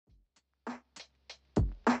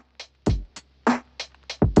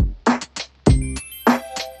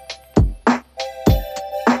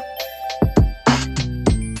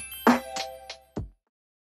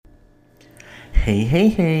Hey, hey,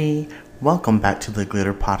 hey! Welcome back to the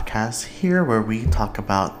Glitter Podcast, here where we talk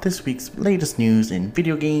about this week's latest news in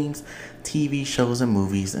video games, TV shows, and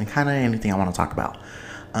movies, and kind of anything I want to talk about.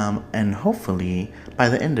 And hopefully, by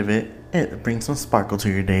the end of it, it brings some sparkle to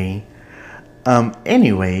your day.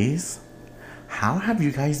 Anyways, how have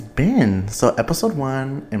you guys been? So, episode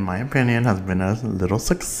 1, in my opinion, has been a little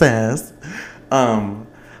success. I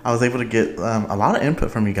was able to get a lot of input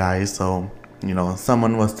from you guys, so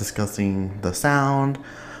someone was discussing the sound.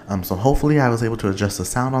 So hopefully I was able to adjust the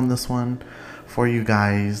sound on this one for you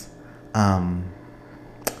guys. And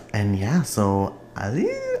yeah, so I'm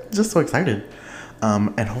just so excited.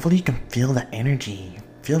 And hopefully you can feel the energy.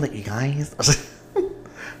 Feel it, you guys.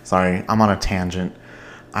 Sorry, I'm on a tangent.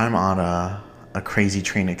 I'm on a crazy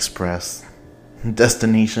train express.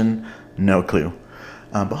 Destination, no clue.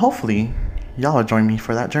 But hopefully y'all will join me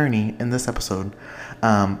for that journey in this episode.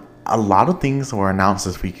 A lot of things were announced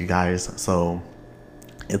this week, you guys, so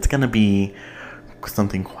it's gonna be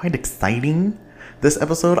something quite exciting this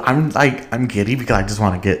episode. I'm giddy because I just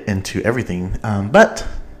want to get into everything, but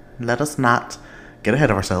let us not get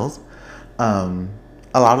ahead of ourselves. A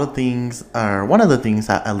lot of things, or one of the things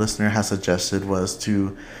that a listener has suggested was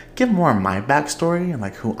to give more of my backstory and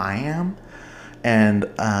like who I am, and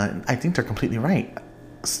I think they're completely right.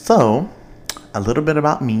 So a little bit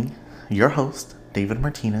about me, your host, David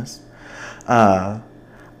Martinez. I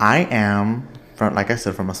am, like I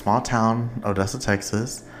said, from a small town, Odessa,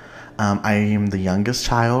 Texas. I am the youngest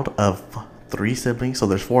child of 3 siblings, so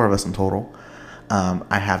there's 4 of us in total.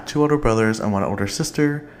 I have 2 older brothers and 1 older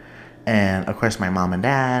sister, and of course my mom and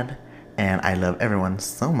dad. And I love everyone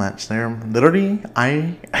so much. They're literally,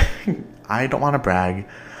 I don't want to brag,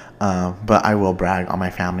 but I will brag on my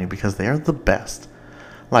family because they are the best.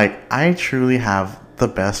 Like, I truly have the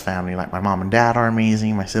best family. Like, my mom and dad are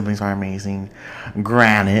amazing. My siblings are amazing.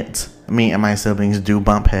 Granted, me and my siblings do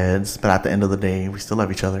bump heads, but at the end of the day, we still love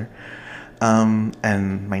each other.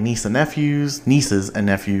 And my nieces and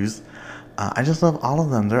nephews, I just love all of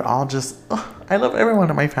them. They're all just, I love everyone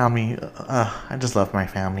in my family. I just love my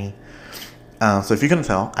family. So if you can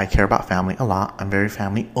tell, I care about family a lot. I'm very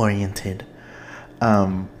family oriented.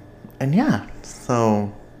 And yeah,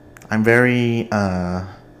 so I'm very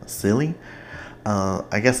silly.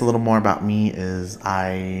 I guess a little more about me is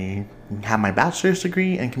I have my bachelor's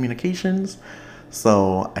degree in communications,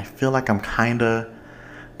 so I feel like I'm kind of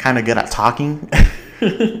good at talking.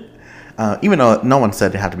 Even though no one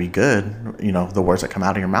said it had to be good, the words that come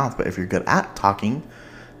out of your mouth. But if you're good at talking,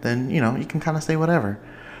 then you can kind of say whatever.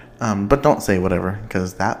 But don't say whatever,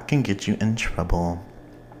 because that can get you in trouble.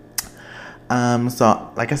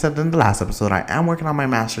 So like I said in the last episode, I am working on my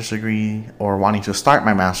master's degree, or wanting to start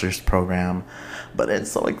my master's program, but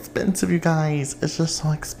it's so expensive, you guys. It's just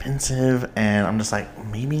so expensive, and I'm just like,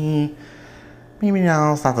 maybe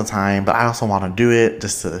now it's not the time, but I also want to do it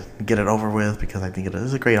just to get it over with because I think it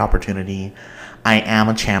is a great opportunity. I am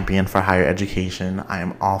a champion for higher education. I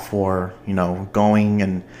am all for, going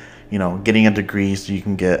and, getting a degree so you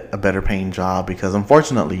can get a better paying job, because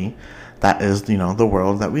unfortunately, that is, the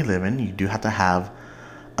world that we live in. You do have to have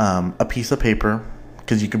a piece of paper,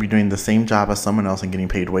 because you could be doing the same job as someone else and getting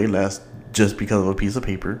paid way less just because of a piece of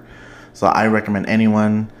paper. So I recommend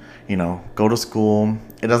anyone, go to school.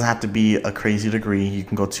 It doesn't have to be a crazy degree. You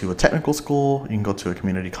can go to a technical school. You can go to a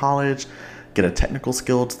community college, get a technical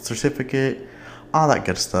skills certificate, all that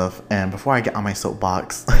good stuff. And before I get on my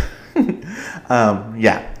soapbox,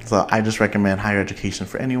 so I just recommend higher education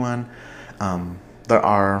for anyone. There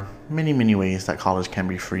are many ways that college can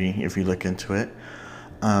be free if you look into it.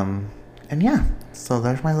 And yeah, so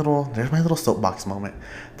there's my little soapbox moment.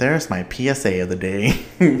 There's my PSA of the day.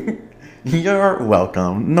 You're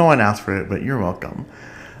welcome. No one asked for it, but you're welcome.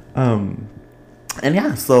 And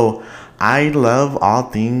yeah, so I love all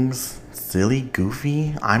things silly,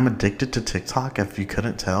 goofy. I'm addicted to TikTok. If you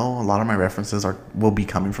couldn't tell, a lot of my references will be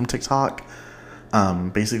coming from TikTok.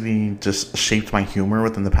 Basically just shaped my humor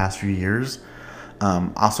within the past few years.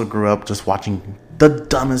 Also grew up just watching the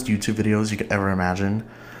dumbest YouTube videos you could ever imagine.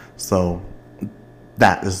 So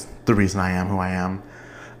that is the reason I am who I am.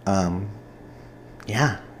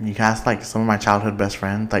 Yeah, you guys, like some of my childhood best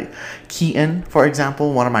friends, like Keaton, for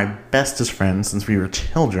example, one of my bestest friends since we were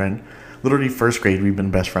children. Literally 1st grade, we've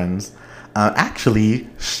been best friends. Actually,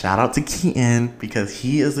 shout out to Keaton, because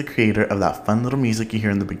he is the creator of that fun little music you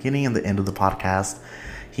hear in the beginning and the end of the podcast.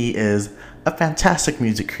 He is a fantastic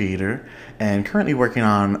music creator and currently working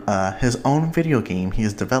on his own video game. He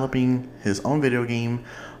is developing his own video game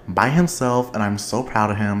by himself, and I'm so proud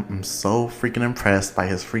of him. I'm so freaking impressed by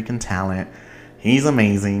his freaking talent. He's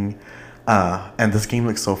amazing. And this game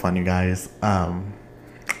looks so fun, you guys.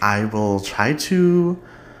 I will try to.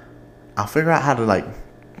 I'll figure out how to like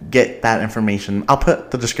get that information. I'll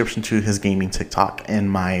put the description to his gaming TikTok in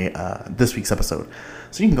my this week's episode,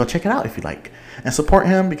 so you can go check it out if you like and support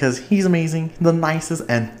him because he's amazing, the nicest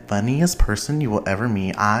and funniest person you will ever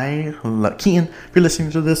meet. I love Keaton. If you're listening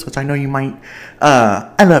to this, which I know you might,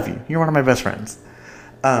 I love you. You're one of my best friends.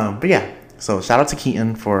 But yeah, so shout out to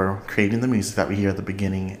Keaton for creating the music that we hear at the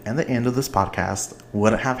beginning and the end of this podcast.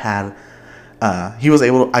 Wouldn't have had. He was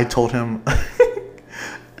able. I told him.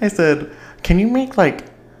 I said, "Can you make like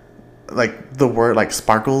the word like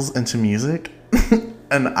sparkles into music?"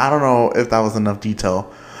 And I don't know if that was enough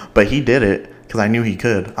detail, but he did it because I knew he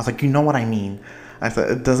could. I was like, you know what I mean? I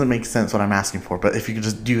said, it doesn't make sense what I'm asking for, but if you could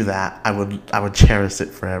just do that, I would cherish it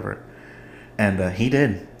forever. And he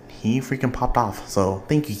did. He freaking popped off. So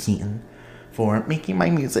thank you, Keaton, for making my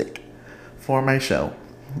music for my show.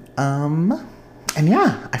 And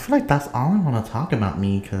yeah, I feel like that's all I want to talk about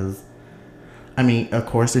me because, I mean, of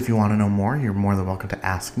course, if you want to know more, you're more than welcome to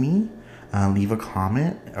ask me. Leave a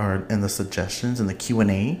comment or in the suggestions in the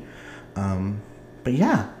Q&A. But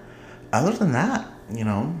yeah, other than that, you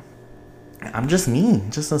know, I'm just me,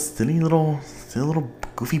 just a silly little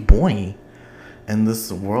goofy boy in this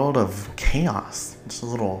world of chaos. Just a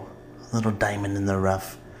little diamond in the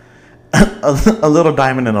rough. a little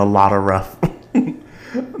diamond in a lot of rough.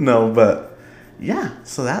 No, but yeah,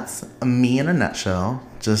 so that's me in a nutshell.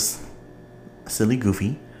 Just silly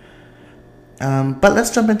goofy. But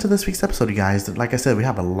let's jump into this week's episode, you guys. Like I said, we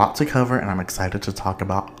have a lot to cover, and I'm excited to talk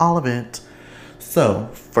about all of it. So,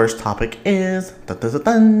 first topic is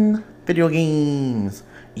video games.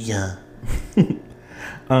 Yeah.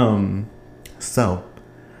 So,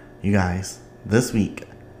 you guys, this week,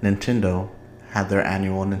 Nintendo had their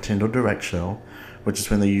annual Nintendo Direct show, which is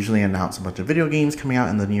when they usually announce a bunch of video games coming out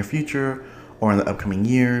in the near future, or in the upcoming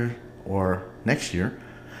year, or next year.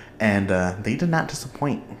 And they did not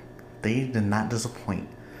disappoint. They did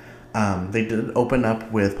open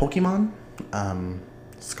up with Pokemon,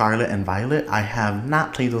 Scarlet and Violet. I have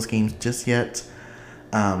not played those games just yet.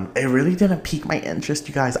 It really didn't pique my interest,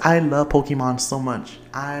 you guys. I love Pokemon so much.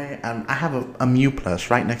 I have a Mew plush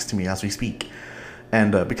right next to me as we speak,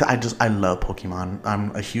 and because I love Pokemon.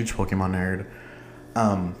 I'm a huge Pokemon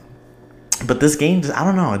nerd. But this game, I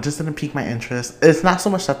don't know. It just didn't pique my interest. It's not so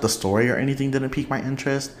much that the story or anything didn't pique my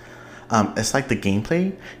interest. It's like the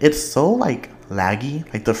gameplay. It's so like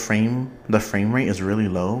laggy. Like the frame rate is really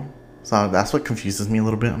low. So that's what confuses me a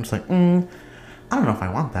little bit. I'm just like, I don't know if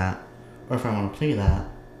I want that or if I want to play that.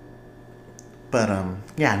 But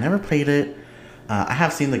yeah, I never played it. I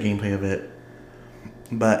have seen the gameplay of it.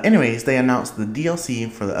 But anyways, they announced the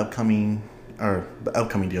DLC for the upcoming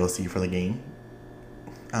DLC for the game.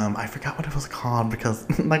 I forgot what it was called because,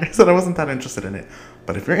 like I said, I wasn't that interested in it.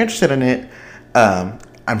 But if you're interested in it,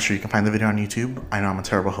 I'm sure you can find the video on YouTube. I know I'm a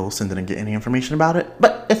terrible host and didn't get any information about it,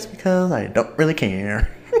 but it's because I don't really care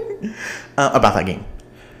about that game.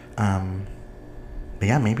 But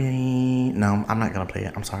yeah, no, I'm not gonna play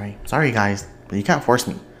it. I'm sorry. Sorry, guys, but you can't force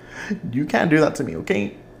me. You can't do that to me,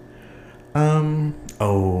 okay?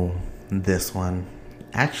 Oh, this one.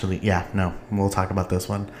 Actually, yeah, no, we'll talk about this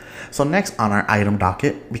one. So next on our item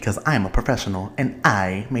docket, because I am a professional and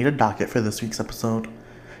I made a docket for this week's episode.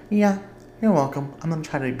 Yeah, you're welcome. I'm going to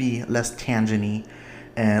try to be less tangent-y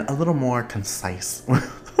and a little more concise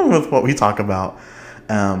with what we talk about.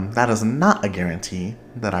 That is not a guarantee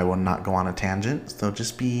that I will not go on a tangent. So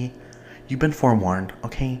you've been forewarned,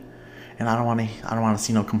 okay? And I don't want to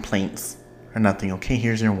see no complaints or nothing, okay?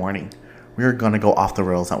 Here's your warning. We're going to go off the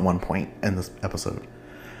rails at one point in this episode.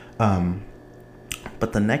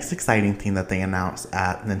 But the next exciting thing that they announced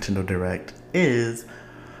at Nintendo Direct is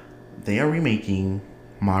they are remaking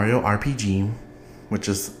Mario RPG, which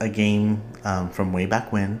is a game from way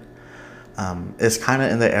back when. It's kind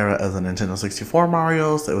of in the era of the Nintendo 64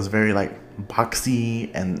 Mario, so it was very like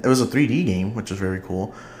boxy, and it was a 3D game, which is very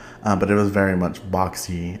cool. But it was very much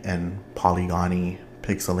boxy and polygony,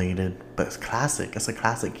 pixelated, but it's classic. It's a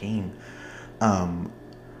classic game.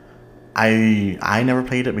 I never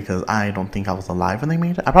played it because I don't think I was alive when they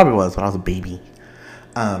made it. I probably was, but I was a baby.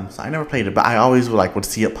 So I never played it, but I always would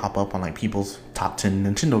see it pop up on like people's top 10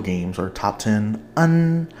 Nintendo games or top 10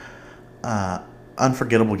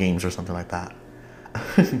 unforgettable games or something like that.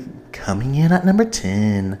 Coming in at number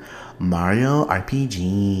 10, Mario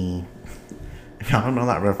RPG. If y'all don't know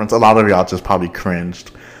that reference, a lot of y'all just probably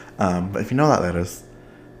cringed. But if you know that, let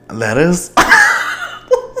us.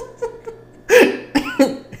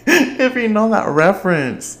 If you know that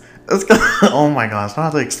reference, oh my gosh, I don't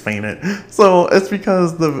have to explain it. So it's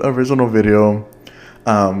because the original video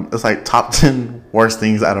It's like top 10 worst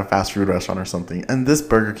things at a fast food restaurant or something. And this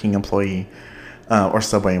Burger King employee, or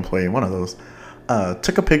Subway employee, one of those,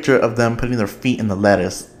 took a picture of them putting their feet in the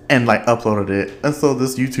lettuce and like uploaded it. And so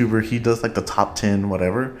this YouTuber, he does like the top 10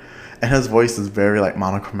 whatever, and his voice is very like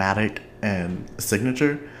monochromatic and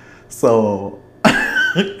signature. So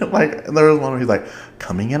like there was one where he's like,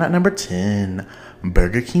 coming in at number 10,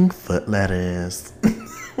 Burger King foot lettuce.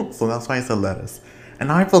 So that's why I said lettuce. And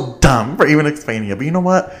now I feel dumb for even explaining it. But you know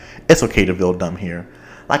what? It's okay to feel dumb here.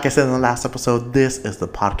 Like I said in the last episode, this is the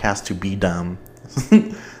podcast to be dumb.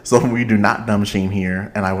 So we do not dumb shame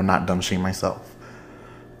here, and I will not dumb shame myself.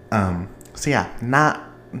 So yeah, not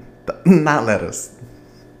lettuce.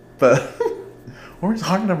 But what we're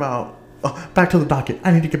talking about. Oh, back to the docket.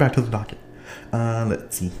 I need to get back to the docket.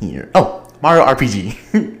 Let's see here. Oh, Mario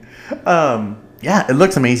RPG. Yeah, it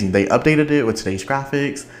looks amazing. They updated it with today's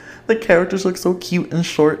graphics. The characters look so cute and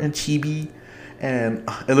short and chibi, and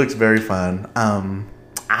it looks very fun.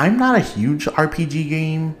 I'm not a huge RPG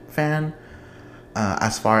game fan,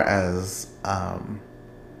 as far as kind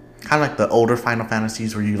of like the older Final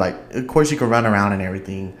Fantasies where you like, of course you can run around and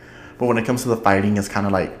everything, but when it comes to the fighting, it's kind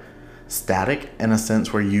of like static in a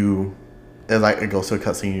sense where it goes to a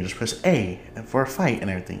cutscene and you just push A for a fight and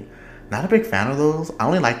everything. Not a big fan of those. I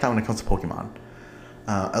only like that when it comes to Pokemon.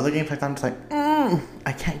 Other games like that, I'm just like,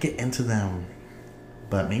 I can't get into them.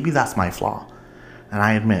 But maybe that's my flaw. And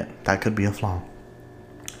I admit, that could be a flaw.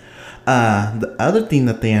 The other thing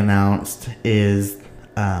that they announced is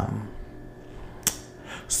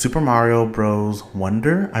Super Mario Bros.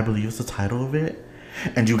 Wonder, I believe is the title of it.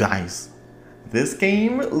 And you guys, this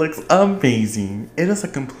game looks amazing. It is a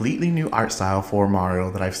completely new art style for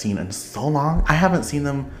Mario that I've seen in so long. I haven't seen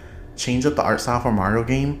them change up the art style for Mario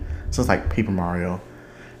game since like Paper Mario.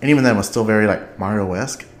 And even then it was still very like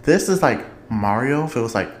Mario-esque. This is like Mario if it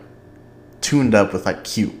was like tuned up with like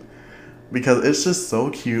cute. Because it's just so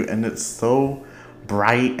cute and it's so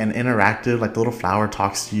bright and interactive. Like the little flower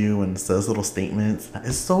talks to you and says little statements.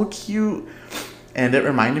 It's so cute. And it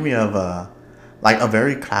reminded me of like a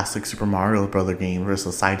very classic Super Mario Brother game where it's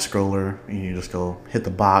a side scroller. And you just go hit the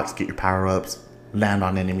box, get your power-ups, land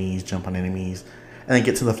on enemies, jump on enemies, and then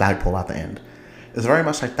get to the flagpole at the end. It's very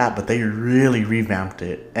much like that, but they really revamped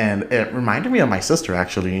it. And it reminded me of my sister,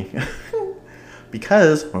 actually.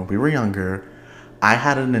 Because when we were younger, I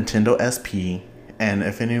had a Nintendo SP. And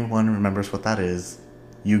if anyone remembers what that is,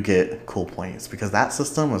 you get cool points. Because that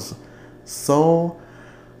system was so...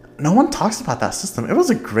 No one talks about that system. It was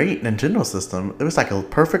a great Nintendo system. It was like a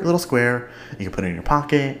perfect little square. You could put it in your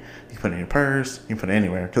pocket. You could put it in your purse. You can put it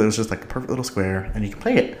anywhere. Because it was just like a perfect little square. And you can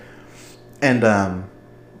play it. And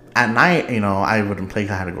at night, I wouldn't play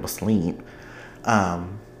because I had to go to sleep.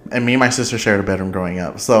 And me and my sister shared a bedroom growing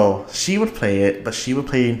up. So she would play it, but she would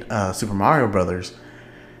play Super Mario Brothers.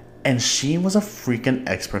 And she was a freaking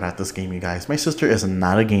expert at this game, you guys. My sister is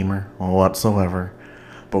not a gamer whatsoever.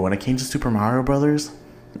 But when it came to Super Mario Brothers,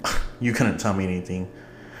 you couldn't tell me anything.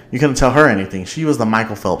 You couldn't tell her anything. She was the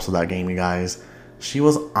Michael Phelps of that game, you guys. She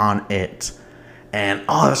was on it. And,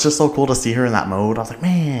 it's just so cool to see her in that mode. I was like,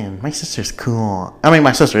 man, my sister's cool. I mean,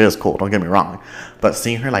 my sister is cool, don't get me wrong. But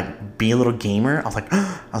seeing her, like, be a little gamer, I was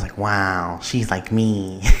like, wow, she's like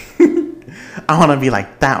me. I want to be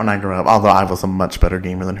like that when I grow up. Although I was a much better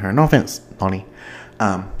gamer than her. No offense, Tony.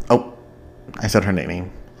 I said her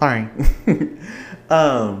nickname. Sorry.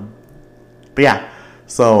 But yeah,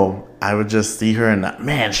 so I would just see her and,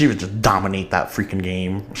 man, she would just dominate that freaking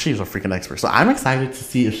game. She was a freaking expert. So I'm excited to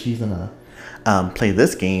see if she's going to play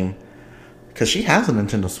this game, because she has a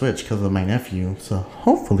Nintendo Switch because of my nephew, so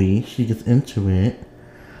hopefully she gets into it.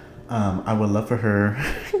 I would love for her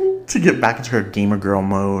to get back into her gamer girl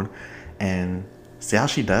mode and see how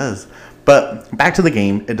she does. But back to the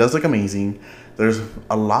game, it does look amazing. There's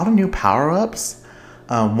a lot of new power-ups.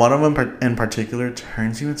 One of them in particular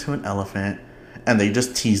turns you into an elephant, and they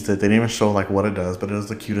just teased it. They didn't even show like what it does, but it was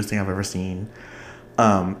the cutest thing I've ever seen.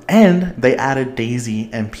 And they added Daisy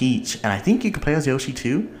and Peach, and I think you can play as Yoshi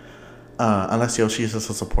too, unless Yoshi is just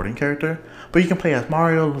a supporting character. But you can play as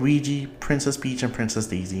Mario, Luigi, Princess Peach, and Princess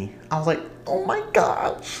Daisy. I was like, oh my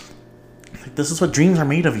gosh, like, this is what dreams are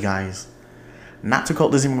made of, you guys. Not to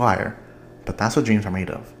quote Lizzie McGuire, but that's what dreams are made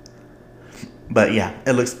of. But yeah,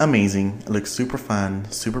 it looks amazing. It looks super fun,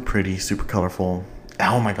 super pretty, super colorful.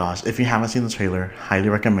 Oh my gosh, if you haven't seen the trailer, highly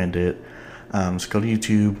recommend it. Just go to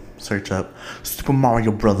YouTube, search up Super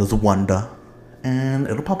Mario Brothers Wonder, and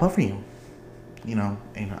it'll pop up for you. I'm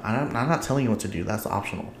not telling you what to do. That's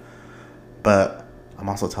optional. But I'm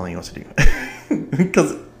also telling you what to do.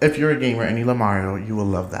 Because if you're a gamer and you love Mario, you will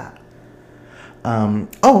love that.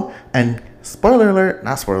 And spoiler alert,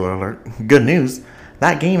 not spoiler alert, good news.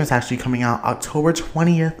 That game is actually coming out October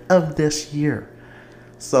 20th of this year.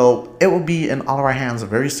 So it will be in all of our hands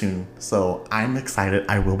very soon. So I'm excited.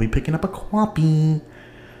 I will be picking up a copy.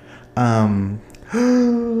 I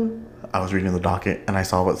was reading the docket and I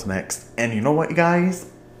saw what's next. And you know what, you guys?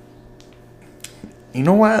 You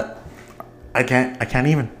know what? I can't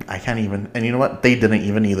even. And you know what? They didn't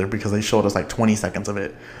even either, because they showed us like 20 seconds of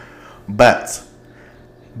it. But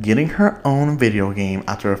getting her own video game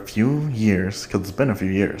after a few years, because it's been a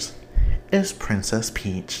few years, is Princess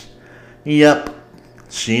Peach. Yep.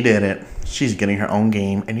 She did it. She's getting her own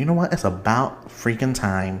game. And you know what? It's about freaking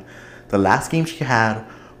time. The last game she had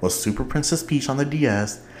was Super Princess Peach on the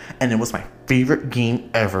DS. And it was my favorite game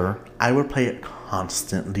ever. I would play it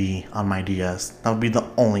constantly on my DS. That would be the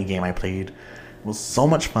only game I played. It was so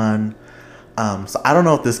much fun. So I don't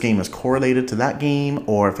know if this game is correlated to that game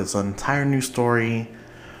or if it's an entire new story.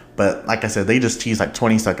 But like I said, they just teased like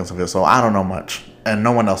 20 seconds of it. So I don't know much. And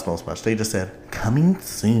no one else knows much. They just said, coming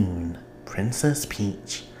soon. Princess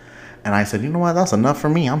Peach. And I said, you know what? That's enough for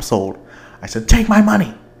me. I'm sold. I said, take my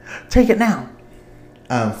money. Take it now.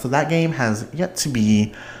 So that game has yet to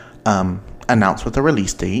be announced with a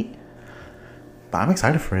release date. But I'm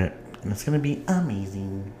excited for it. And it's going to be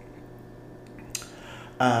amazing.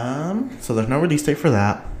 So there's no release date for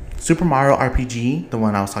that. Super Mario RPG, the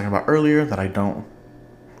one I was talking about earlier that I don't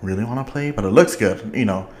really want to play, but it looks good. You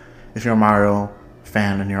know, if you're a Mario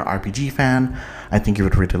fan and you're an RPG fan, I think you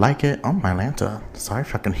would really like it. Oh, my Lanta. Sorry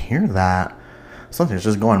if I can hear that. Something's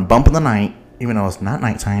just going bump in the night, even though it's not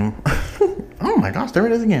nighttime. Oh my gosh, there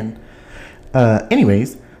it is again.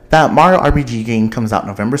 Anyways, that Mario RPG game comes out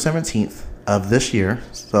November 17th of this year.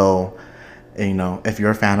 So, you know, if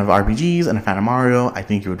you're a fan of RPGs and a fan of Mario, I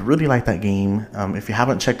think you would really like that game. If you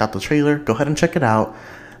haven't checked out the trailer, go ahead and check it out.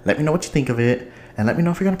 Let me know what you think of it. And let me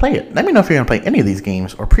know if you're going to play it. Let me know if you're going to play any of these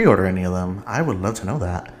games or pre-order any of them. I would love to know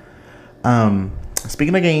that.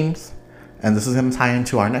 Speaking of games, and this is going to tie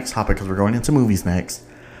into our next topic because we're going into movies next.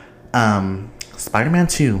 Spider-Man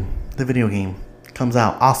 2, the video game, comes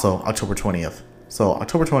out also October 20th. So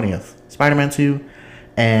October 20th, Spider-Man 2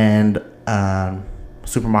 and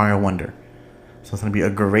Super Mario Wonder. So it's going to be a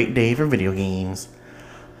great day for video games.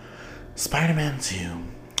 Spider-Man 2.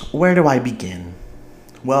 Where do I begin?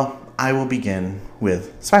 Well, I will begin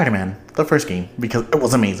with Spider-Man, the first game, because it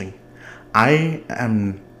was amazing. I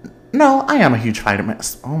am a huge Spider-Man.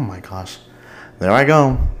 Oh my gosh. There I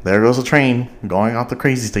go. There goes the train going off the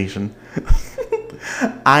crazy station.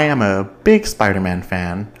 I am a big Spider-Man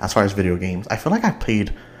fan as far as video games. I feel like I've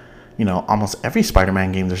played, you know, almost every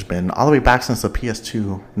Spider-Man game there's been, all the way back since the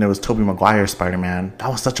PS2. And it was Tobey Maguire's Spider-Man. That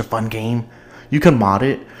was such a fun game. You could mod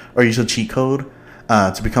it or use a cheat code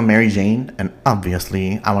to become Mary Jane. And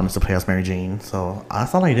obviously, I wanted to play as Mary Jane. So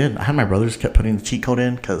that's all I did. I had my brothers kept putting the cheat code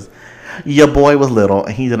in because your boy was little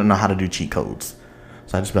and he didn't know how to do cheat codes.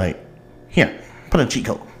 So I just be like, here, put in a cheat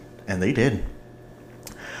code. And they did.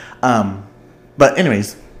 But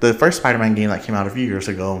anyways, the first Spider-Man game that came out a few years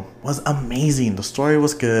ago was amazing. The story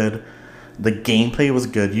was good. The gameplay was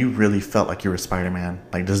good. You really felt like you were Spider-Man,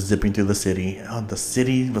 like just zipping through the city. Oh, the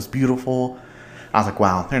city was beautiful. I was like,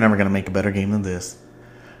 wow, they're never going to make a better game than this.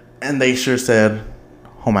 And they sure said,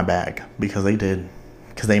 hold my bag, because they did.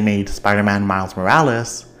 Because they made Spider-Man Miles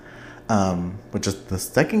Morales, which is the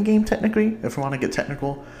second game technically, if we want to get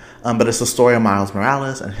technical. But it's the story of Miles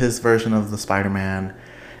Morales and his version of the Spider-Man.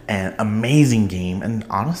 An amazing game, and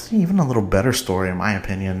honestly, even a little better story, in my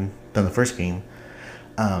opinion, than the first game.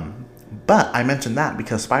 But I mentioned that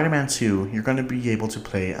because Spider-Man 2, you're going to be able to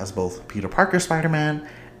play as both Peter Parker Spider-Man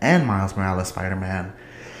and Miles Morales Spider-Man.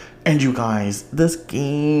 And you guys, this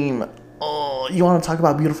game, oh, you want to talk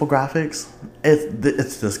about beautiful graphics?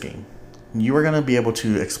 It's this game. You are going to be able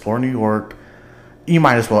to explore New York. You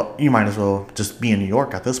might as well just be in New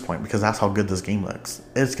York at this point because that's how good this game looks.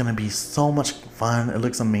 It's gonna be so much fun. It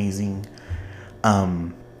looks amazing.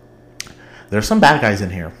 There's some bad guys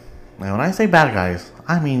in here. Now, when I say bad guys,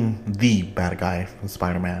 I mean the bad guy from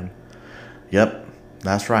Spider-Man. Yep,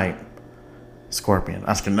 that's right. Scorpion.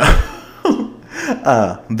 I was kidding.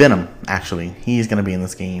 Venom. Actually, he's gonna be in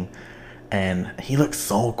this game, and he looks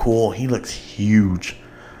so cool. He looks huge.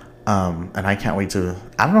 And I can't wait to.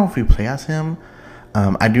 I don't know if we play as him.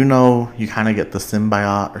 I do know you kind of get the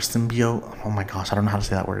symbiote. Oh my gosh, I don't know how to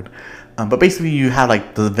say that word. But basically you have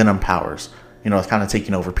like the Venom powers. You know, it's kind of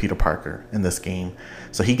taking over Peter Parker in this game.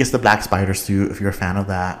 So he gets the black spider suit if you're a fan of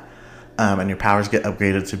that. And your powers get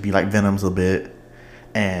upgraded to be like Venom's a bit.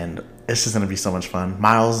 And it's just going to be so much fun.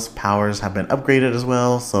 Miles' powers have been upgraded as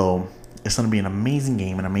well. So it's going to be an amazing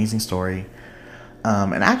game, an amazing story.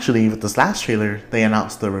 And actually, with this last trailer, they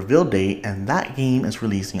announced the reveal date, and that game is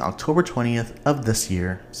releasing October 20th of this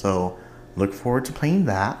year. So look forward to playing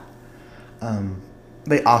that.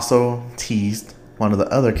 They also teased one of the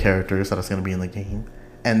other characters that is going to be in the game,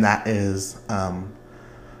 and that is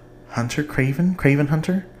Hunter Craven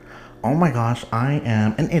Hunter. Oh my gosh, I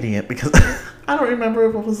am an idiot because I don't remember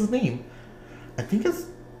what was his name. I think it's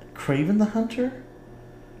Craven the Hunter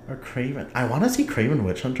or Craven. I want to see Craven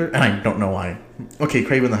Witch Hunter, and I don't know why. Okay,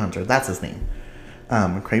 Craven the Hunter, that's his name.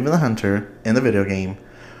 Craven the Hunter in the video game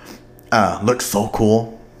looks so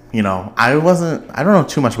cool. You know, I don't know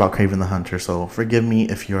too much about Craven the Hunter, so forgive me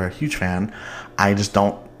if you're a huge fan. I just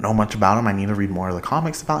don't know much about him. I need to read more of the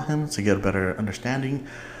comics about him to get a better understanding.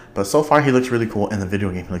 But so far, he looks really cool. In the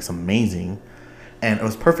video game, he looks amazing. And it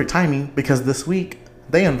was perfect timing because this week,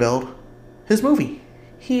 they unveiled his movie.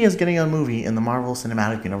 He is getting a movie in the Marvel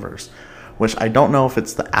Cinematic Universe, which I don't know if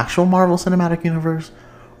it's the actual Marvel Cinematic Universe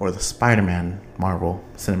or the Spider-Man Marvel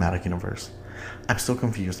Cinematic Universe. I'm still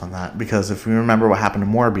confused on that because if you remember what happened to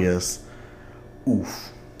Morbius, oof,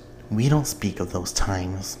 we don't speak of those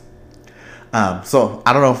times. So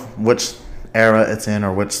I don't know which era it's in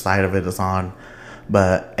or which side of it is on,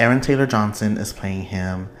 but Aaron Taylor Johnson is playing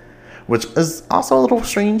him, which is also a little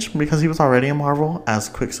strange because he was already in Marvel as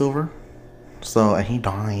Quicksilver. So, and he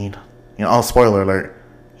died. You know, oh, spoiler alert,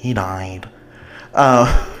 he died.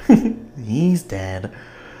 He's dead.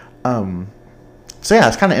 So yeah,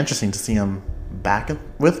 it's kind of interesting to see him back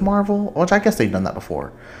with Marvel, which I guess they've done that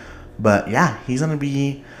before. But yeah, he's gonna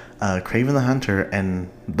be Craven the Hunter, and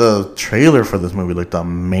the trailer for this movie looked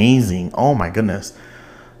amazing. Oh my goodness.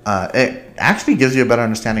 It actually gives you a better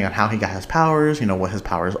understanding on how he got his powers, you know, what his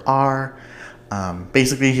powers are.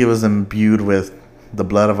 Basically, he was imbued with the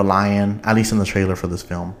blood of a lion, at least in the trailer for this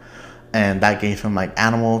film. And that gave him, like,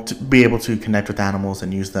 to be able to connect with animals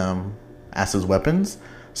and use them as his weapons.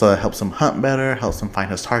 So it helps him hunt better, helps him find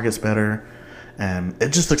his targets better. And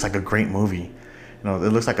it just looks like a great movie. You know, it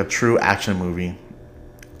looks like a true action movie.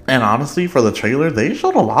 And honestly, for the trailer, they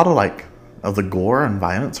showed a lot of the gore and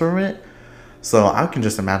violence from it. So I can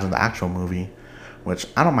just imagine the actual movie, which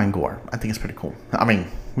I don't mind gore. I think it's pretty cool. I mean,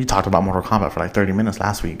 we talked about Mortal Kombat for like 30 minutes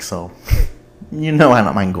last week, so you know I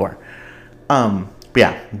don't mind gore. But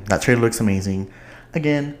yeah, that trailer looks amazing.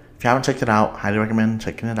 Again, if you haven't checked it out, highly recommend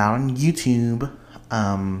checking it out on YouTube.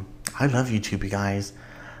 I love YouTube, you guys.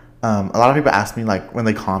 A lot of people ask me, like, when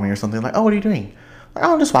they call me or something, like, oh, what are you doing? Like,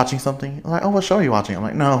 oh, I'm just watching something. I'm like, oh, what show are you watching? I'm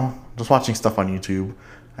like, no, just watching stuff on YouTube.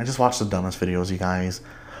 I just watch the dumbest videos, you guys.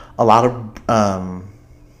 A lot of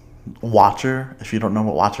Watcher. If you don't know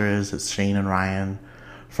what Watcher is, it's Shane and Ryan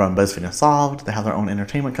from BuzzFeed Unsolved. They have their own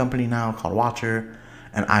entertainment company now called Watcher,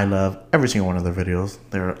 and I love every single one of their videos.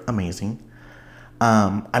 They're amazing.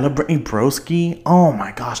 I love Brittany Broski. Oh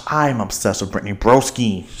my gosh, I'm obsessed with Brittany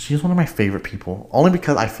Broski. She's one of my favorite people, only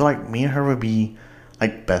because I feel like me and her would be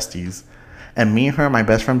like besties. And me and her, my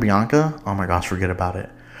best friend Bianca, oh my gosh, forget about it.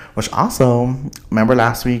 Which also, remember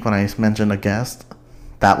last week when I mentioned a guest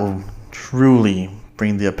that will truly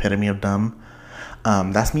bring the epitome of dumb?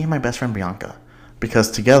 That's me and my best friend Bianca.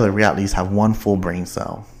 Because together we at least have one full brain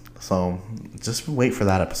cell. So just wait for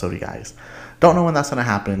that episode, you guys. Don't know when that's going to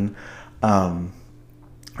happen.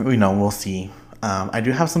 We'll see. I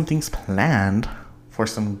do have some things planned for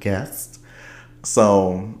some guests.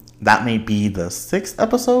 So that may be the 6th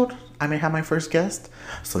episode. I may have my first guest.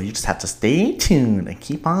 So you just have to stay tuned and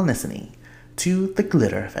keep on listening to The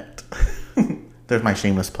Glitter Effect. There's my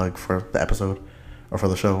shameless plug for the episode or for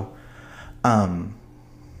the show. But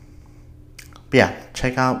yeah,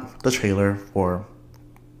 check out the trailer for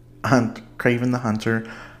Craven the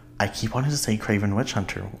Hunter. I keep wanting to say Craven Witch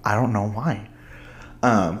Hunter. I don't know why.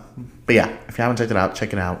 But yeah, if you haven't checked it out,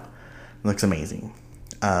 check it out. It looks amazing.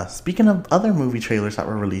 Speaking of other movie trailers that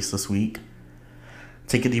were released this week,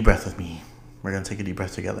 take a deep breath with me. We're going to take a deep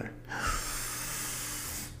breath together.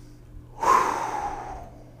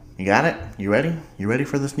 You got it? You ready? You ready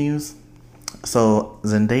for this news? So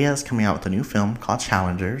Zendaya is coming out with a new film called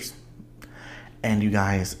Challengers. And you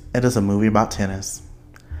guys, it is a movie about tennis.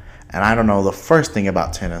 And I don't know the first thing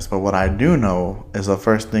about tennis, but what I do know is the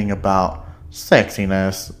first thing about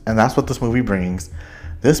sexiness. And that's what this movie brings.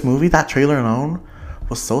 This movie, that trailer alone,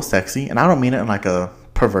 was so sexy. And I don't mean it in like a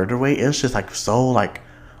perverted way. It's just like so like,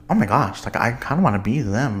 oh my gosh, like I kind of want to be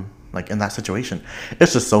them, like in that situation.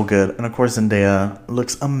 It's just so good. And of course Zendaya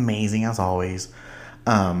looks amazing as always.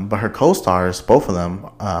 But her co-stars, both of them,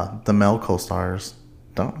 the male co-stars,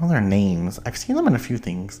 don't know their names. I've seen them in a few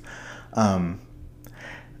things. I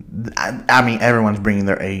mean, everyone's bringing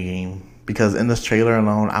their A game because in this trailer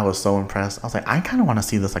alone, I was so impressed. I was like, I kind of want to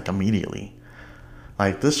see this like immediately.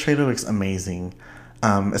 Like, this trailer looks amazing.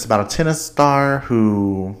 It's about a tennis star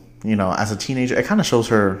who, as a teenager, it kind of shows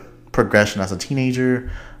her progression as a teenager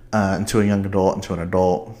into a young adult, into an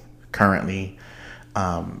adult currently,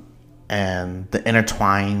 and the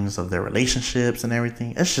intertwines of their relationships and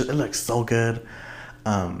everything. It looks so good.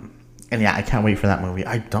 And yeah, I can't wait for that movie.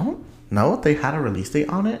 I don't know if they had a release date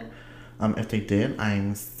on it. If they did,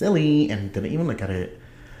 I'm silly and didn't even look at it.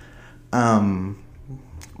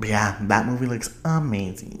 But yeah, that movie looks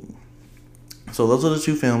amazing. So those are the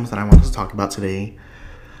two films that I wanted to talk about today.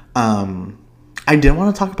 I did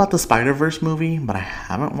want to talk about the Spider-Verse movie, but I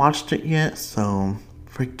haven't watched it yet, so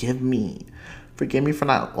forgive me. Forgive me for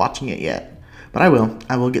not watching it yet. But I will.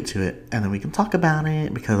 I will get to it, and then we can talk about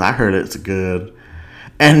it, because I heard it's good.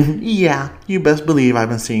 And yeah, you best believe I've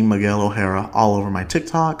been seeing Miguel O'Hara all over my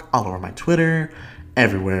TikTok, all over my Twitter,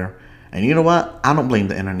 everywhere. And you know what? I don't blame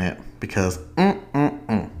the internet, because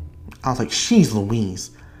I was like, she's Louise.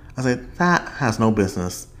 I was like, that has no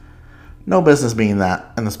business. No business being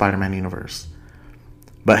that in the Spider-Man universe.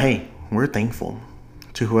 But hey, we're thankful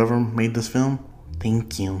to whoever made this film.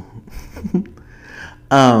 Thank you.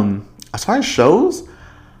 As far as shows,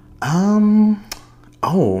 I want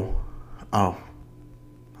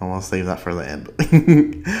to save that for the end.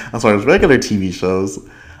 As far as regular TV shows,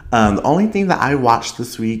 the only thing that I watched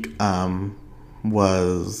this week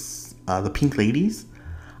was The Pink Ladies.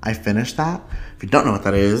 I finished that. If you don't know what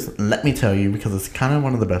that is, let me tell you, because it's kind of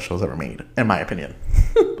one of the best shows ever made, in my opinion.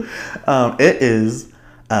 It is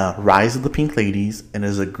Rise of the Pink Ladies, and it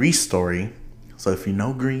is a Grease story. So if you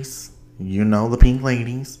know Grease, you know the Pink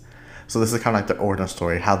Ladies. So this is kind of like the origin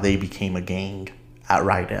story, how they became a gang at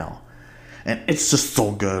Rydell. And it's just so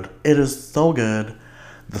good. It is so good.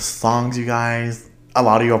 The songs, you guys, a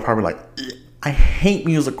lot of you are probably like, I hate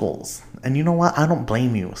musicals. And you know what? I don't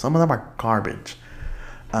blame you. Some of them are garbage.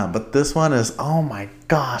 But this one is, oh my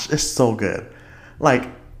gosh, it's so good. Like,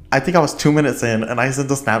 I think I was 2 minutes in, and I sent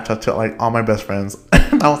a Snapchat to like all my best friends.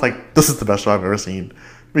 And I was like, this is the best show I've ever seen,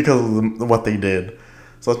 because of what they did.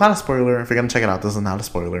 So it's not a spoiler. If you're going to check it out, this is not a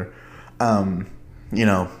spoiler.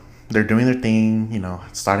 They're doing their thing,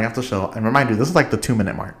 starting off the show. And remind you, this is like the 2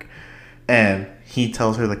 minute mark. And he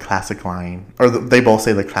tells her the classic line, or they both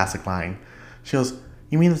say the classic line. She goes,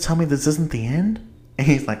 you mean to tell me this isn't the end? And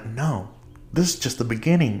he's like, no, this is just the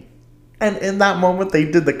beginning. And in that moment, they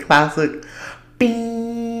did the classic,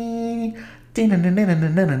 bing, and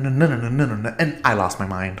I lost my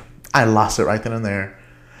mind. I lost it right then and there.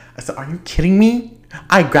 I said, are you kidding me?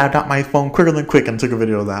 I grabbed out my phone quicker than quick and took a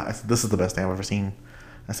video of that. I said, this is the best thing I've ever seen.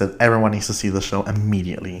 I said, everyone needs to see the show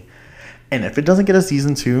immediately. And if it doesn't get a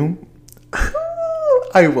season 2,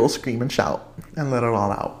 I will scream and shout and let it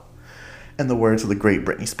all out. In the words of the great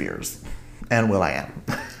Britney Spears and will.i.am.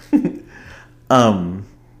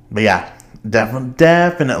 But yeah,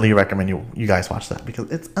 definitely recommend you guys watch that,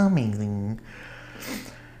 because it's amazing.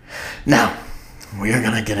 Now, we are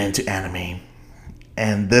going to get into anime.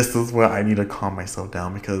 And this is where I need to calm myself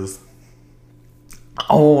down, because,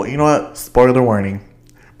 you know what? Spoiler warning.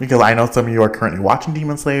 Because I know some of you are currently watching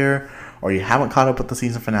Demon Slayer, or you haven't caught up with the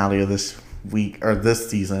season finale of this week, or this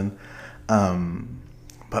season.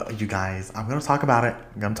 But you guys, I'm going to talk about it.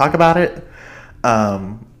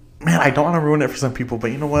 Man, I don't want to ruin it for some people,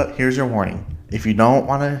 but you know what? Here's your warning. If you don't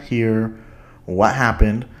want to hear what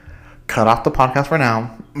happened, cut off the podcast for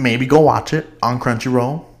now. Maybe go watch it on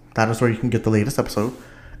Crunchyroll. That is where you can get the latest episode.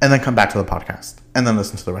 And then come back to the podcast. And then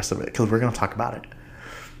listen to the rest of it, because we're going to talk about it.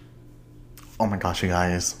 Oh my gosh, you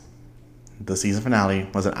guys. The season finale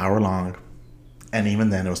was an hour long. And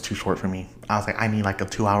even then, it was too short for me. I was like, I need like a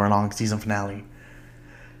 2-hour long season finale.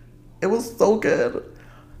 It was so good.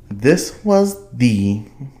 This was the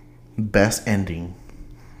best ending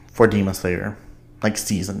for Demon Slayer. Like,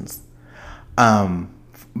 seasons.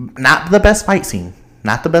 Not the best fight scene.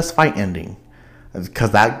 Not the best fight ending.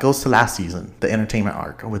 Because that goes to last season. The entertainment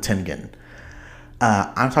arc with Tengen.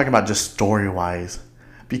 I'm talking about just story-wise.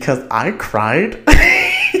 Because I cried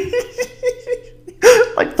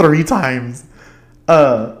like 3 times.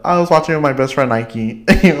 I was watching with my best friend Nike,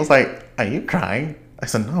 and he was like, are you crying? I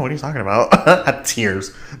said, no, what are you talking about? I had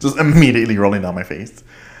tears just immediately rolling down my face.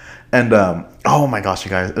 And oh my gosh, you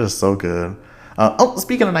guys, it was so good.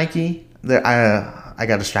 Speaking of Nike, I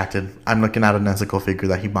got distracted. I'm looking at a Nezuko figure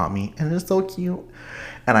that he bought me, and it's so cute.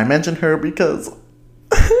 And I mentioned her because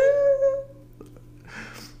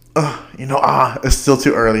it's still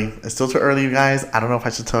too early. It's still too early, you guys. I don't know if I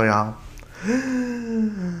should tell y'all.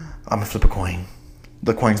 I'm gonna flip a coin.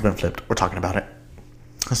 The coin's been flipped. We're talking about it.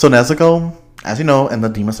 So Nezuko, as you know, in the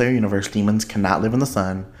Demon Slayer universe, demons cannot live in the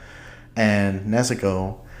sun. And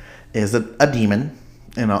Nezuko is a demon.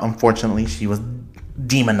 Unfortunately, she was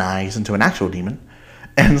demonized into an actual demon.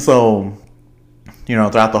 And so,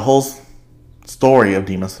 throughout the whole story of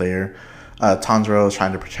Demon Slayer, Tanjiro is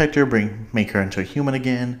trying to protect her, make her into a human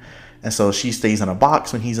again. And so she stays in a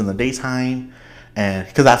box when he's in the daytime, and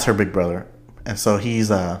because that's her big brother. And so he's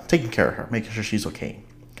taking care of her, making sure she's okay.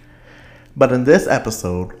 But in this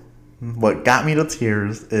episode, what got me to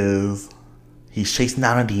tears is he's chasing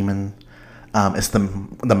down a demon. It's the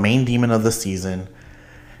main demon of the season,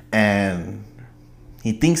 and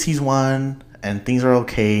he thinks he's won and things are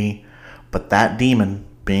okay, but that demon,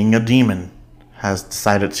 being a demon, has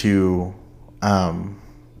decided to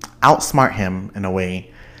outsmart him in a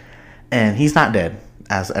way, and he's not dead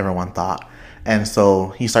as everyone thought. And so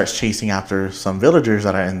he starts chasing after some villagers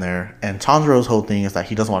that are in there, and Tanjiro's whole thing is that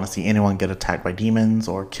he doesn't want to see anyone get attacked by demons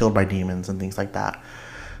or killed by demons and things like that.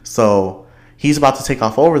 So he's about to take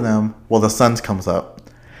off over them. Well, the sun comes up,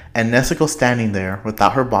 and Nezuko's standing there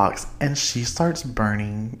without her box, and she starts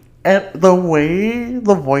burning. And the way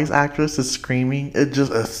the voice actress is screaming, it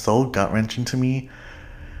just is so gut-wrenching to me.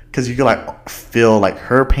 Because you can like feel like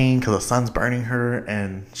her pain because the sun's burning her,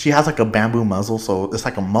 and she has like a bamboo muzzle, so it's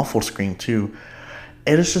like a muffled scream too.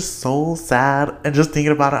 It is just so sad, and just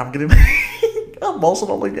thinking about it, I'm getting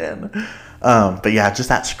emotional again. But yeah, just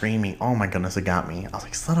that screaming, oh my goodness, it got me. I was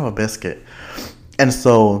like, son of a biscuit. And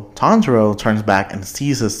so Tanjiro turns back and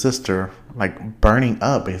sees his sister like burning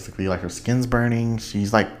up, basically, like her skin's burning.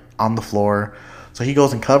 She's like on the floor, so he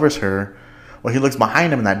goes and covers her. Well, he looks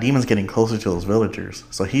behind him, and that demon's getting closer to those villagers.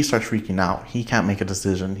 So he starts freaking out. He can't make a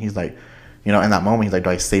decision. He's like, in that moment, he's like,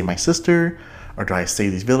 do I save my sister? Or do I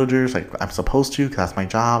save these villagers? Like, I'm supposed to, because that's my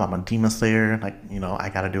job. I'm a demon slayer. Like, I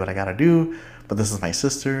got to do what I got to do. But this is my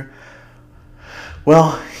sister.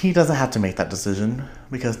 Well, he doesn't have to make that decision,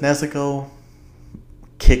 because Nezuko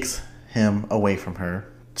kicks him away from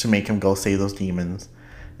her to make him go save those demons.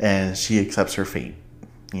 And she accepts her fate,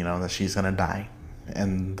 that she's going to die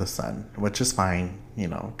in the sun, which is fine,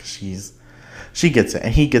 because she gets it,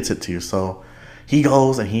 and he gets it too. So he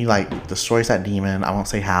goes and he like destroys that demon. I won't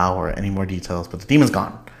say how or any more details, but the demon's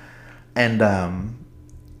gone. And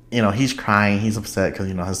he's crying, he's upset because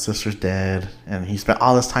his sister's dead, and he spent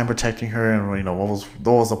all this time protecting her, and what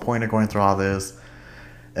was the point of going through all this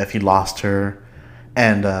if he lost her?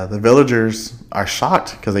 And the villagers are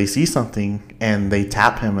shocked because they see something, and they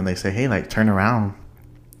tap him and they say, hey, like, turn around.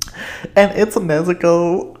 And it's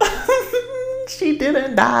Nezuko. She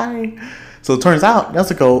didn't die. So it turns out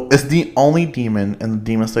Nezuko is the only demon in the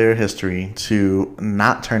Demon Slayer history to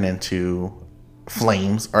not turn into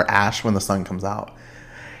flames or ash when the sun comes out.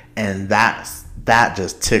 And that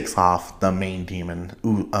just ticks off the main demon.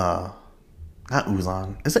 Not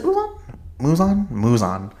Uzan. Is it Uzan?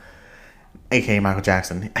 Muzan. AKA Michael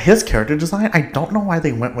Jackson. His character design, I don't know why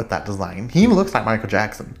they went with that design. He looks like Michael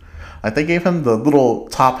Jackson. Like, they gave him the little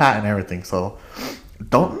top hat and everything, so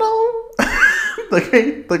don't know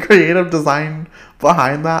the creative design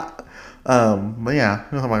behind that. But yeah,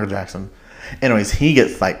 it was Michael Jackson. Anyways, he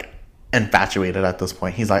gets like infatuated at this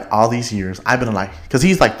point. He's like, all these years I've been alive, because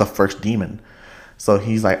he's like the first demon. So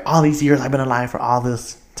he's like, all these years I've been alive for all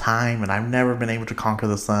this time, and I've never been able to conquer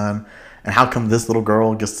the sun. And how come this little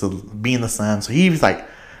girl gets to be in the sun? So he's like,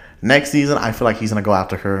 next season I feel like he's gonna go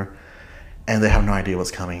after her. And they have no idea what's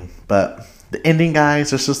coming. But the ending, guys,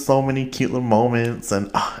 there's just so many cute little moments.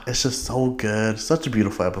 And it's just so good. Such a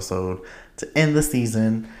beautiful episode to end the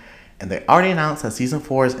season. And they already announced that season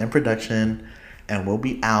 4 is in production and will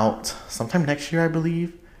be out sometime next year, I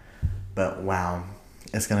believe. But wow,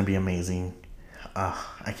 it's going to be amazing.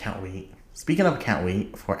 I can't wait. Speaking of can't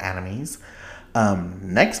wait for animes,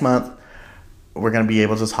 next month, we're going to be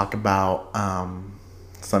able to talk about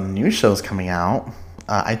some new shows coming out.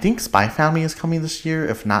 I think Spy Family is coming this year,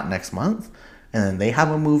 if not next month. And then they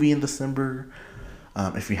have a movie in December.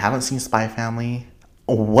 If you haven't seen Spy Family,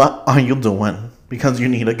 what are you doing? Because you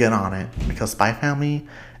need to get on it. Because Spy Family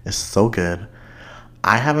is so good.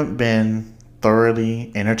 I haven't been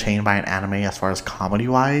thoroughly entertained by an anime as far as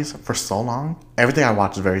comedy-wise for so long. Everything I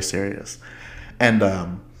watch is very serious.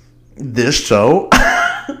 And this show,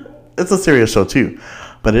 it's a serious show too.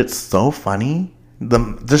 But it's so funny.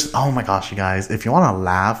 Oh my gosh, you guys, if you want to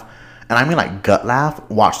laugh, and I mean like gut laugh,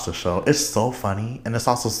 watch the show. It's so funny, and it's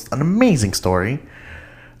also an amazing story.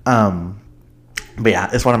 But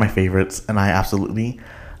yeah, it's one of my favorites, and I absolutely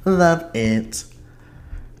love it.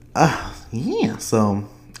 Yeah, so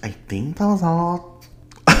I think that was all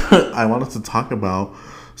I wanted to talk about.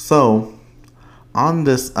 So on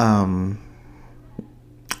this thing,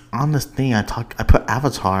 I put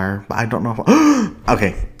Avatar, but I don't know if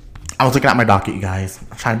okay. I was looking at my docket, you guys.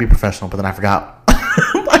 I'm trying to be professional, but then I forgot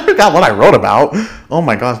at what I wrote about. Oh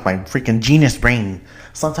my gosh, my freaking genius brain.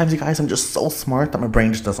 Sometimes, you guys, I'm just so smart that my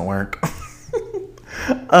brain just doesn't work.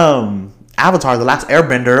 Avatar, The Last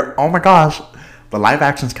Airbender. Oh my gosh, the live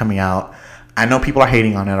action's coming out. I know people are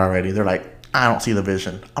hating on it already. They're like, I don't see the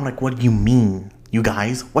vision. I'm like, what do you mean, you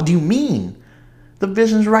guys? What do you mean? The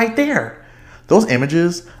vision's right there. Those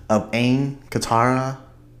images of Aang, Katara,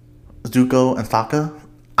 Zuko, and Sokka,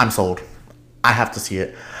 I'm sold. I have to see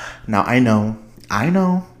it. Now, I know,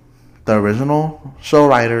 the original show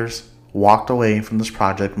writers walked away from this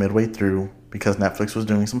project midway through because Netflix was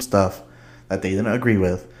doing some stuff that they didn't agree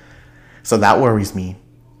with. So that worries me.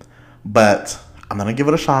 But I'm going to give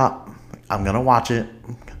it a shot. I'm going to watch it.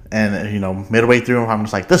 And, midway through, I'm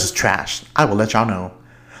just like, this is trash. I will let y'all know.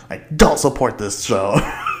 Like, don't support this show.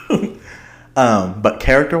 But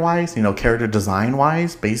character-wise, character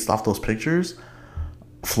design-wise, based off those pictures,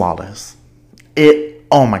 flawless.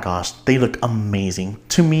 Oh my gosh, they look amazing.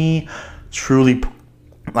 To me, truly,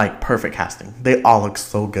 like, perfect casting. They all look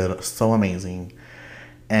so good, so amazing.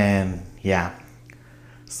 And, yeah.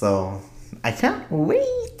 So, I can't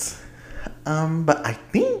wait. But I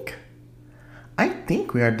think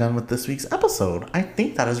we are done with this week's episode. I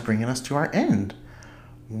think that is bringing us to our end.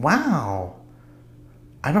 Wow.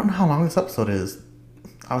 I don't know how long this episode is.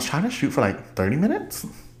 I was trying to shoot for like 30 minutes.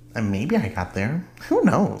 And maybe I got there. Who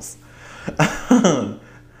knows?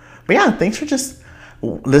 But yeah, thanks for just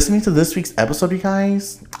listening to this week's episode, you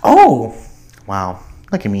guys. Oh, wow.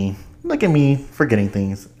 Look at me. Look at me forgetting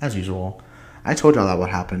things, as usual. I told y'all that would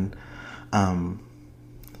happen.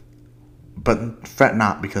 But fret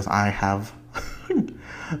not, because I have... I'm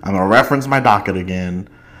going to reference my docket again.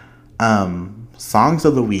 Songs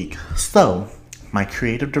of the week. So, my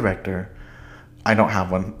creative director... I don't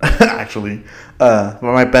have one, actually. But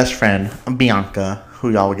my best friend, Bianca,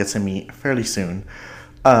 who y'all will get to meet fairly soon,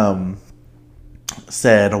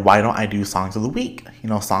 said, why don't I do songs of the week?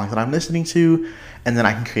 Songs that I'm listening to. And then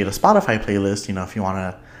I can create a Spotify playlist, if you want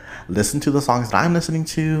to listen to the songs that I'm listening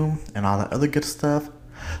to and all that other good stuff.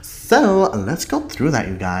 So, let's go through that,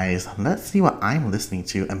 you guys. Let's see what I'm listening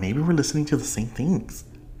to. And maybe we're listening to the same things.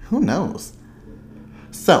 Who knows?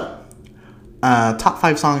 So... top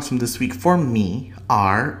 5 songs from this week for me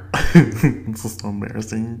are... This is so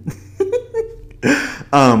embarrassing.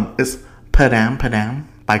 It's Padam Padam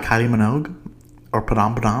by Kylie Minogue. Or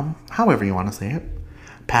Padam Padam. However you want to say it.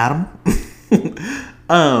 Padam.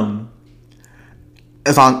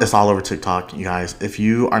 It's all over TikTok, you guys. If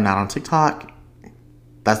you are not on TikTok,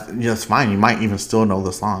 that's fine. You might even still know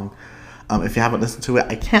the song. If you haven't listened to it,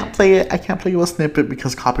 I can't play it. I can't play you a snippet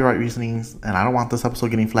because copyright reasonings, and I don't want this episode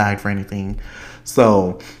getting flagged for anything.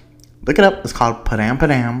 So, look it up. It's called Padam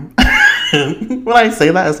Padam. When I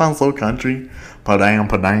say that, it sounds so country. Padam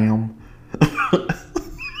Padam.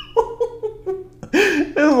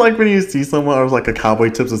 It's like when you see someone, or like a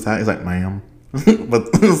cowboy tips his hat, he's like, ma'am. But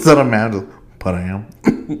instead of ma'am, just Padam.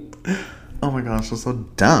 Oh my gosh, that's so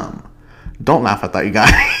dumb. Don't laugh at that, you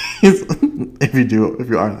guys. If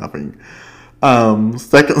you are laughing.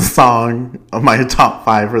 Second song of my top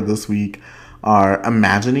 5 for this week are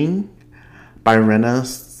Imagining by Rina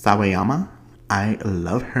Sawayama. I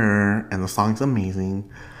love her, and the song's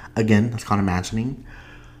amazing. Again, it's called Imagining.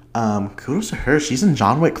 Kudos to her. She's in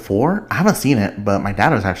John Wick 4. I haven't seen it, but my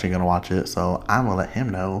dad is actually going to watch it, so I'm going to let him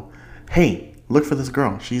know. Hey, look for this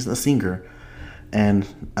girl. She's a singer, and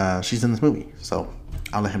she's in this movie, so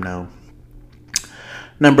I'll let him know.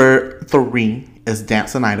 Number 3 is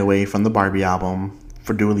Dance the Night Away from the Barbie album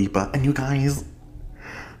for Dua Lipa. And you guys,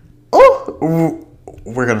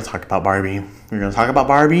 we're going to talk about Barbie. We're going to talk about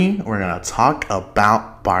Barbie. We're going to talk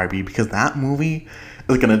about Barbie because that movie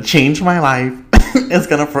is going to change my life. It's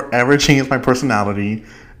going to forever change my personality.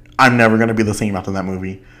 I'm never going to be the same after that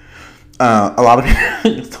movie. A lot of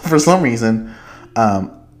people, for some reason,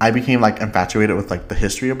 I became like infatuated with like the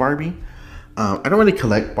history of Barbie. I don't really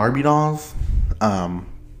collect Barbie dolls.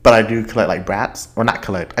 But I do collect like Bratz. Or not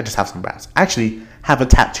collect, I just have some Bratz. I actually have a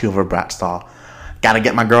tattoo of a Bratz doll. Gotta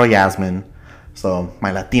get my girl Yasmin. So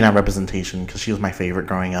my Latina representation, because she was my favorite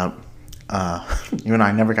growing up. Even though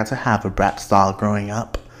I never got to have a Bratz doll growing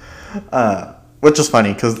up. Which is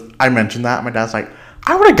funny, because I mentioned that. My dad's like,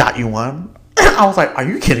 I would have got you one. I was like, are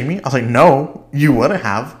you kidding me? I was like, no, you wouldn't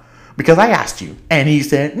have. Because I asked you. And he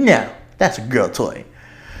said, no, that's a girl toy.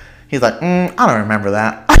 He's like, I don't remember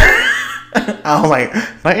that. I was like,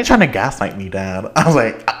 why are you trying to gaslight me, Dad? I was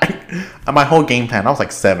like, my whole game plan, I was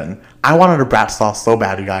like 7. I wanted a Bratz doll so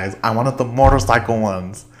bad, you guys. I wanted the motorcycle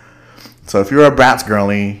ones. So if you're a Bratz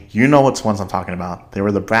girly, you know which ones I'm talking about. They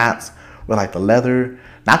were the Bratz with like the leather,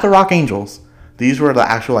 not the Rock Angels. These were the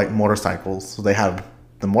actual like motorcycles. So they had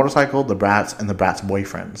the motorcycle, the Bratz, and the Bratz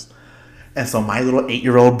boyfriends. And so my little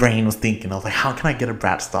 8-year-old brain was thinking, I was like, how can I get a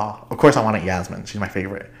Bratz doll? Of course I wanted Yasmin. She's my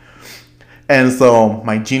favorite. And so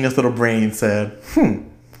my genius little brain said,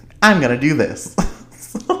 I'm going to do this.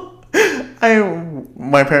 So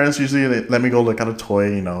my parents usually let me go look at a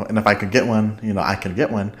toy, and if I could get one, I could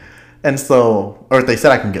get one. And so, or if they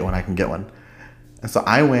said I can get one, I can get one. And so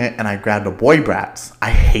I went and I grabbed a boy Bratz.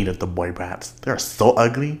 I hated the boy Bratz. They're so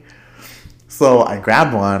ugly. So I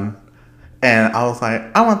grabbed one and I was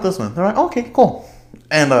like, I want this one. They're like, okay, cool.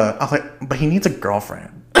 And I was like, but he needs a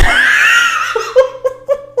girlfriend.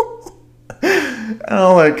 And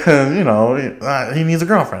I'm like, cause, he needs a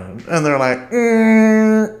girlfriend. And they're like,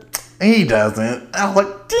 he doesn't. And I was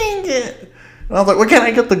like, dang it. And I was like, well, can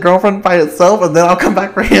I get the girlfriend by itself and then I'll come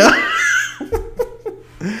back for him?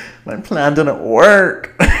 My plan didn't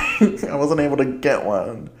work. I wasn't able to get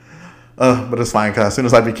one. But it's fine because as soon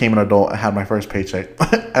as I became an adult, I had my first paycheck.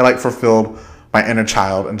 I fulfilled my inner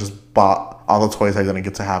child and just bought all the toys I didn't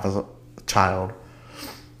get to have as a child.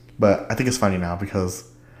 But I think it's funny now because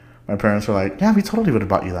my parents were like, yeah, we totally would have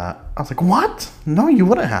bought you that. I was like, what? No, you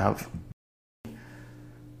wouldn't have.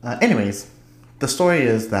 Anyways, the story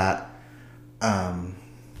is that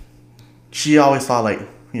she always saw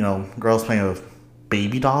girls playing with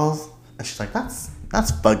baby dolls. And she's like, that's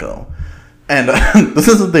Fuggo. And this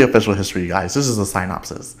isn't the official history, guys. This is a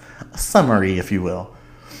synopsis. A summary, if you will.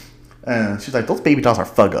 And she's like, those baby dolls are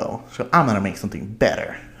Fuggo. So I'm going to make something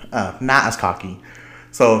better. Not as cocky.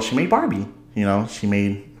 So she made Barbie. She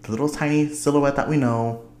made the little tiny silhouette that we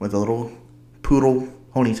know with the little poodle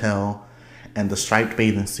ponytail and the striped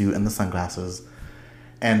bathing suit and the sunglasses.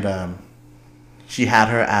 And she had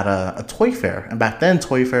her at a toy fair. And back then,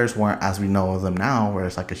 toy fairs weren't as we know of them now, where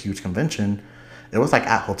it's like a huge convention. It was like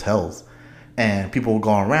at hotels. And people would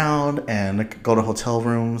go around and go to hotel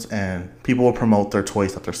rooms and people will promote their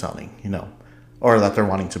toys that they're selling, or that they're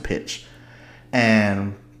wanting to pitch.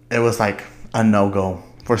 And it was like a no-go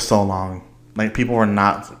for so long. Like, people were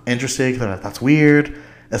not interested. They're like, that's weird.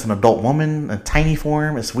 It's an adult woman, a tiny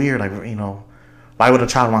form. It's weird. Like, why would a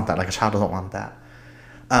child want that? Like, a child doesn't want that.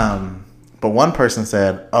 But one person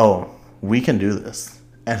said, oh, we can do this.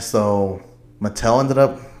 And so Mattel ended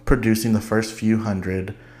up producing the first few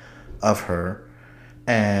hundred of her,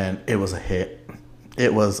 and it was a hit.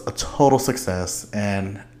 It was a total success.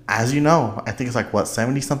 And as you know, I think it's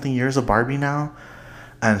 70-something years of Barbie now,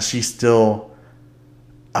 and she's still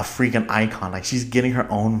a freaking icon. Like, she's getting her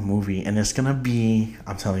own movie, and it's gonna be,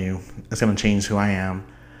 I'm telling you, it's gonna change who I am.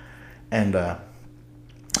 And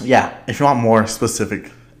yeah, if you want more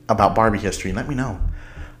specific about Barbie history, let me know.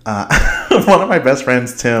 One of my best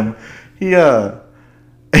friends, Tim, he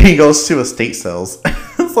goes to estate sales.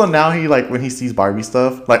 So now he, when he sees Barbie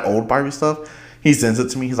stuff, old Barbie stuff, he sends it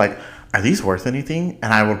to me. He's like, are these worth anything?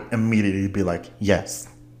 And I will immediately be like, yes,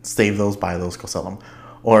 save those, buy those, go sell them.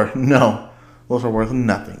 Or no, those are worth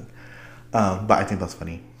nothing. But I think that's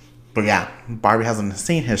funny. But yeah, Barbie has an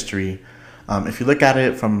insane history. If you look at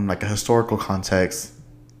it from a historical context,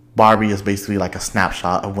 Barbie is basically a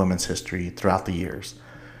snapshot of women's history throughout the years.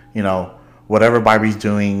 Whatever Barbie's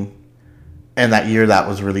doing in that year that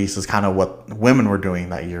was released is kind of what women were doing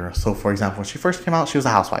that year. So, for example, when she first came out, she was a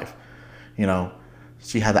housewife.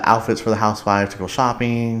 She had the outfits for the housewife to go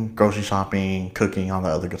shopping, grocery shopping, cooking, all the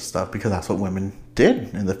other good stuff, because that's what women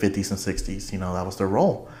did in the 50s and 60s. That was their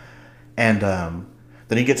role. And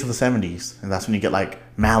then you get to the 70s, and that's when you get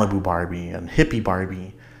Malibu Barbie and hippie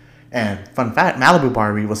Barbie. And fun fact, Malibu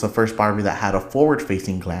Barbie was the first Barbie that had a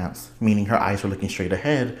forward-facing glance, meaning her eyes were looking straight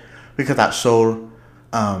ahead, because that showed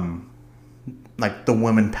the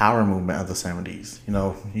women power movement of the 70s.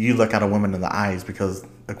 You look at a woman in the eyes because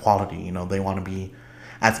equality, they want to be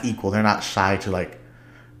as equal. They're not shy to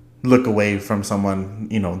look away from someone,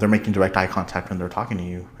 they're making direct eye contact when they're talking to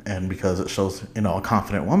you. And because it shows, a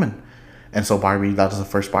confident woman. And so Barbie, that is the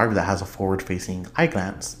first Barbie that has a forward-facing eye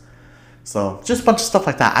glance. So just a bunch of stuff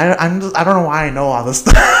like that. I don't know why I know all this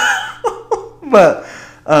stuff. But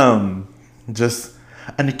just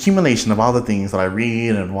an accumulation of all the things that I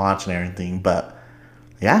read and watch and everything. But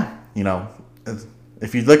yeah,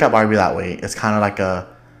 if you look at Barbie that way, it's kind of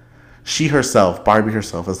Barbie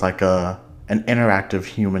herself is an interactive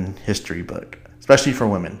human history book, especially for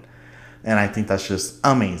women. And I think that's just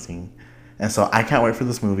amazing. And so I can't wait for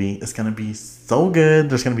this movie. It's going to be so good.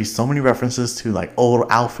 There's going to be so many references to old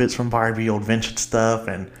outfits from Barbie, old vintage stuff.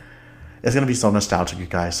 And it's going to be so nostalgic, you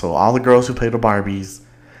guys. So all the girls who played with Barbies,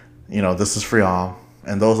 this is for y'all.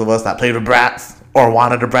 And those of us that played with Bratz or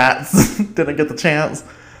wanted a Bratz, didn't get the chance.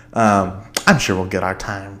 I'm sure we'll get our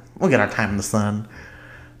time. We'll get our time in the sun.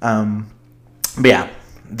 But yeah,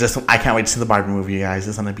 just I can't wait to see the Barbie movie, you guys.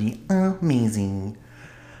 It's gonna be amazing.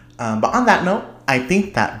 But on that note, I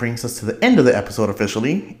think that brings us to the end of the episode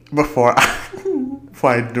officially. Before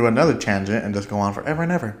I do another tangent and just go on forever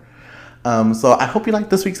and ever. So I hope you liked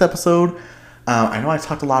this week's episode. I know I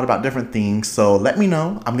talked a lot about different things, so let me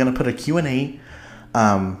know. I'm gonna put a Q&A,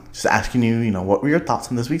 just asking you, what were your thoughts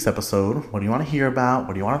on this week's episode? What do you want to hear about?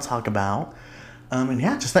 What do you want to talk about? And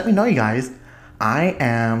yeah, just let me know, you guys.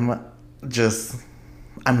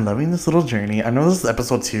 I'm loving this little journey. I know this is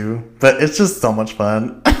episode 2, but it's just so much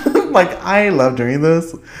fun. Like, I love doing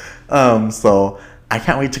this. So I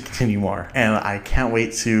can't wait to continue more, and I can't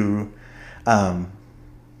wait to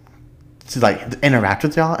interact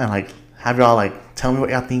with y'all and have y'all tell me what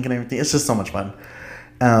y'all think and everything. It's just so much fun.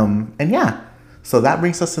 And yeah, so that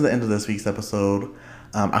brings us to the end of this week's episode.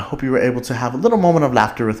 I hope you were able to have a little moment of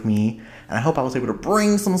laughter with me, and I hope I was able to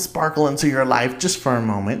bring some sparkle into your life just for a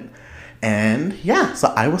moment. And yeah,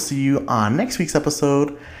 so I will see you on next week's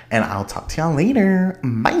episode, and I'll talk to y'all later.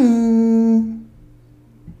 Bye.